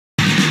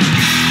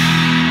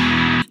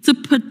to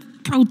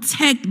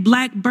protect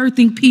Black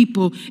birthing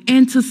people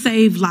and to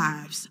save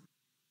lives.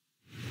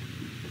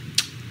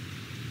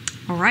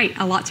 All right,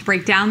 a lot to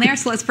break down there.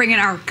 So let's bring in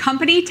our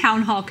company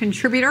town hall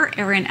contributor,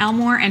 Erin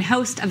Elmore, and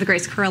host of the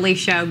Grace Curley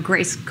Show,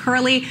 Grace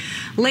Curley.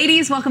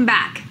 Ladies, welcome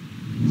back.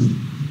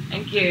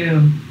 Thank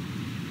you.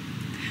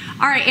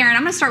 All right, Erin,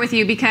 I'm going to start with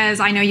you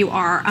because I know you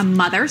are a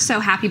mother, so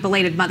happy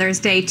belated Mother's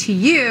Day to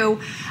you.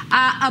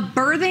 A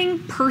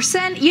birthing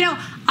person, you know,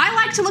 I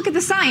like to look at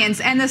the science,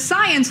 and the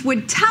science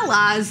would tell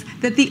us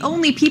that the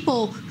only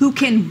people who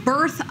can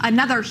birth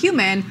another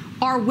human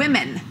are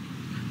women.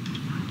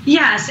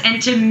 Yes,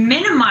 and to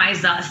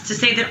minimize us, to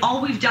say that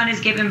all we've done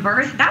is given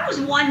birth, that was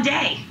one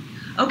day.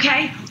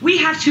 Okay, we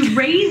have to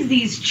raise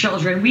these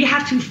children. We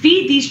have to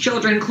feed these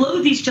children,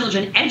 clothe these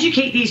children,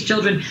 educate these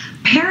children,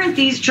 parent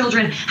these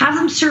children, have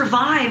them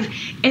survive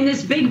in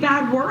this big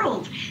bad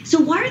world. So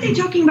why are they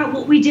talking about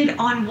what we did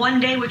on one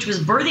day, which was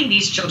birthing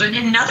these children?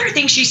 And another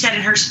thing she said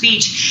in her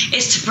speech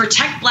is to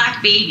protect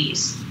Black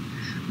babies.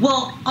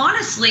 Well,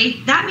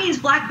 honestly, that means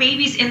Black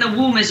babies in the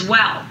womb as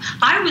well.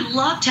 I would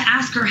love to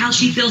ask her how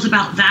she feels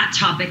about that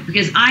topic,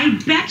 because I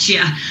bet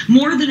you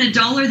more than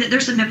 $1 that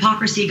there's some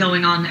hypocrisy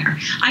going on there.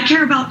 I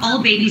care about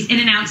all babies in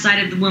and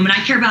outside of the womb, and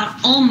I care about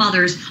all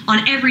mothers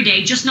on every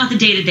day, just not the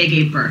day that they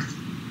gave birth.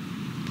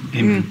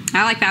 Amen.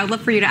 I like that. I would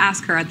love for you to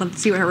ask her. I'd love to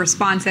see what her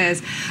response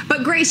is.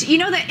 But Grace, you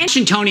know that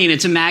Washingtonian,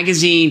 it's a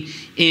magazine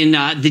in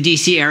the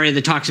D.C. area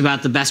that talks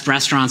about the best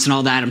restaurants and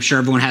all that. I'm sure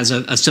everyone has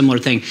a similar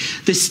thing.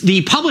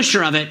 The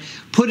publisher of it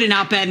put an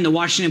op-ed in the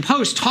Washington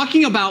Post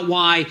talking about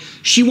why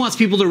she wants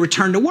people to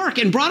return to work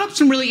and brought up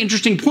some really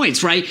interesting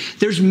points, right?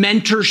 There's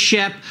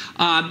mentorship.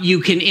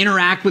 You can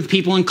interact with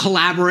people and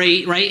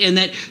collaborate, right? And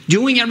that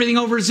doing everything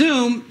over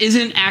Zoom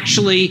isn't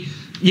actually,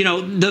 you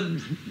know,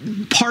 the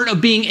part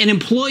of being an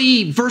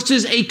employee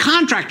versus a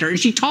contractor. And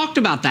she talked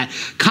about that.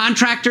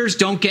 Contractors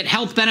don't get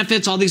health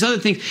benefits, all these other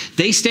things.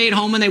 They stay at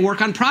home and they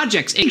work on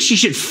projects. I think she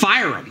should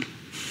fire them.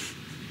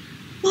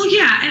 Well,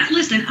 yeah, and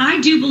listen,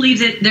 I do believe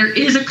that there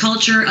is a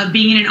culture of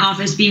being in an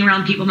office, being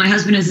around people. My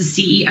husband is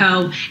a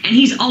CEO, and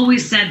he's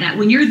always said that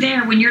when you're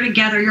there, when you're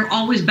together, you're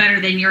always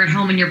better than you're at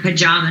home in your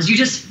pajamas. You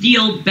just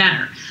feel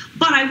better.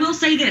 But I will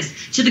say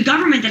this, to the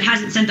government that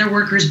hasn't sent their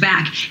workers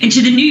back, and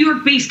to the New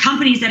York-based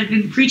companies that have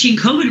been preaching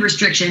COVID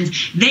restrictions,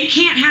 they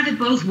can't have it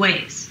both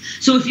ways.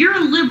 So if you're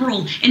a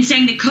liberal and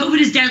saying that COVID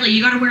is deadly,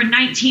 you got to wear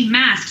 19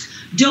 masks,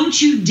 don't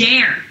you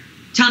dare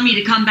tell me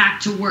to come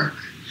back to work.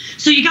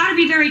 So you got to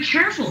be very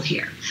careful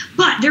here.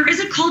 But there is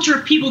a culture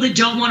of people that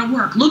don't want to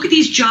work. Look at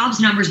these jobs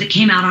numbers that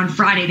came out on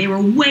Friday. They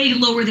were way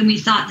lower than we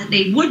thought that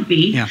they would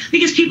be,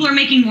 because people are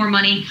making more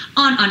money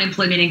on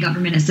unemployment and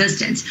government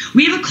assistance.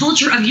 We have a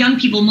culture of young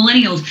people,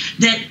 millennials,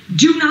 that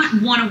do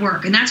not want to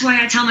work. And that's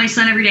why I tell my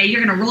son every day,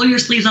 you're going to roll your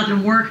sleeves up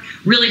and work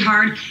really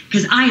hard,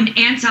 because I am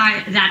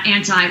that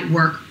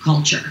anti-work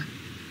culture.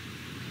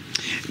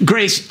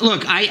 Grace,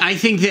 look, I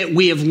think that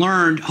we have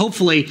learned,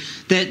 hopefully,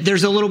 that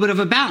there's a little bit of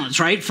a balance,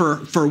 right?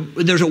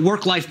 There's a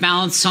work-life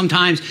balance.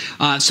 Sometimes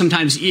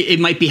it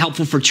might be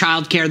helpful for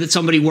childcare that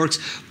somebody works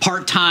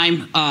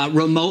part-time,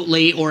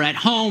 remotely or at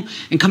home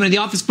and come into the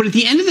office. But at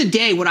the end of the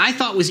day, what I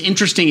thought was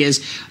interesting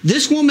is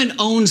this woman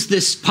owns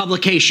this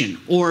publication,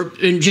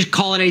 and just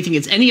call it anything.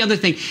 It's any other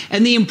thing.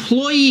 And the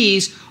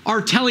employees are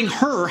telling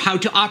her how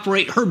to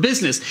operate her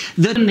business.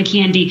 The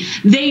candy.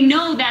 They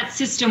know that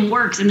system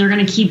works, and they're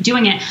going to keep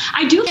doing it.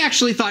 I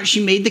actually thought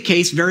she made the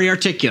case very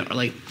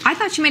articulately. I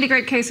thought she made a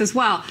great case as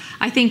well.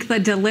 I think the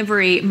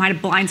delivery might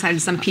have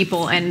blindsided some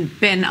people and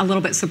been a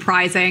little bit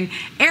surprising.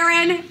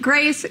 Erin,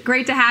 Grace,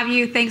 great to have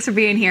you. Thanks for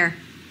being here.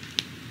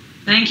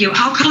 Thank you.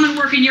 I'll come and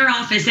work in your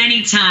office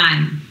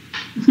anytime.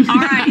 All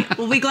right.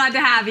 We'll be glad to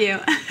have you.